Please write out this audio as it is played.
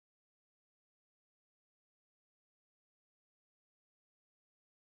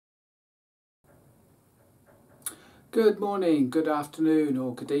Good morning, good afternoon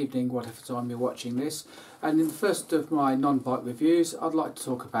or good evening, whatever time you're watching this. And in the first of my non-bike reviews, I'd like to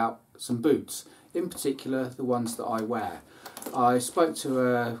talk about some boots, in particular the ones that I wear. I spoke to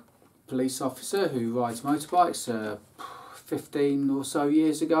a police officer who rides motorbikes 15 or so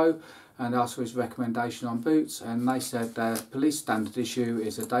years ago and asked for his recommendation on boots, and they said their police standard issue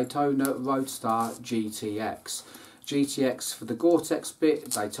is a Daytona Roadstar GTX. GTX for the Gore-Tex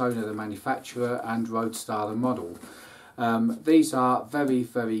bit, Daytona the manufacturer, and Roadstar the model. These are very,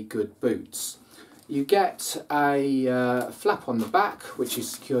 very good boots. You get a flap on the back which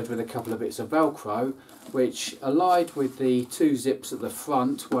is secured with a couple of bits of Velcro, which allied with the two zips at the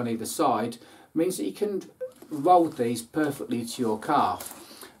front, one either side, means that you can roll these perfectly to your calf.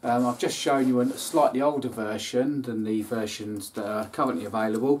 I've just shown you a slightly older version than the versions that are currently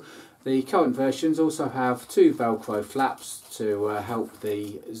available. The current versions also have two Velcro flaps to help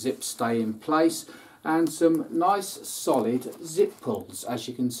the zips stay in place, and some nice solid zip pulls, as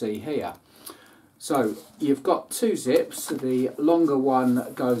you can see here. So you've got two zips. The longer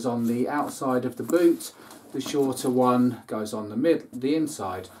one goes on the outside of the boot, the shorter one goes on the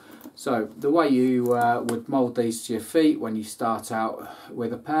inside. So the way you would mould these to your feet when you start out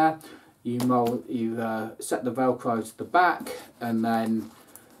with a pair, you set the Velcro to the back and then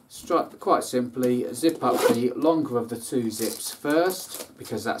quite simply zip up the longer of the two zips first,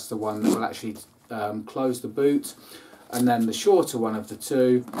 because that's the one that will actually close the boot, and then the shorter one of the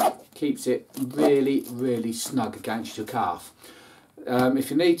two keeps it really, really snug against your calf. If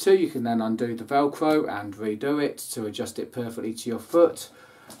you need to, you can then undo the Velcro and redo it to adjust it perfectly to your foot.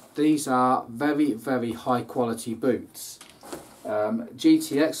 These are very, very high quality boots.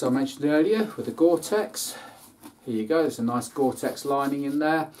 GTX I mentioned earlier with the Gore-Tex. Here you go, there's a nice Gore-Tex lining in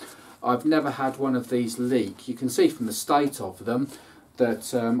there. I've never had one of these leak. You can see from the state of them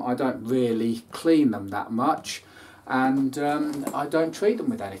that I don't really clean them that much, and I don't treat them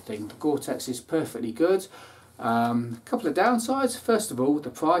with anything. The Gore-Tex is perfectly good. A couple of downsides: first of all,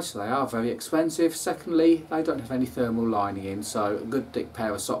 the price. They are very expensive. Secondly, they don't have any thermal lining in, so a good thick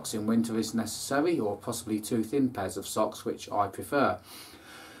pair of socks in winter is necessary, or possibly two thin pairs of socks, which I prefer.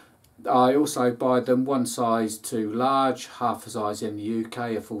 I also buy them one size too large, half a size in the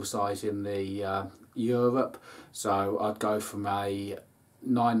UK, a full size in the Europe. So I'd go from a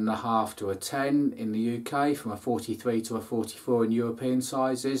 9.5 to a 10 in the UK, from a 43 to a 44 in European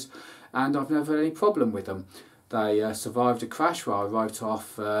sizes, and I've never had any problem with them. They survived a crash where I wrote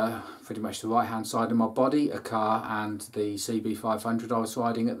off pretty much the right hand side of my body, a car and the CB500 I was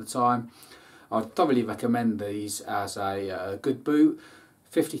riding at the time. I'd thoroughly recommend these as a good boot.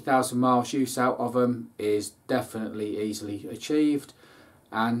 50,000 miles use out of them is definitely easily achieved,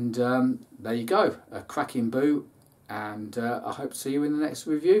 and there you go, a cracking boot, and I hope to see you in the next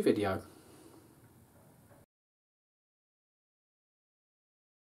review video.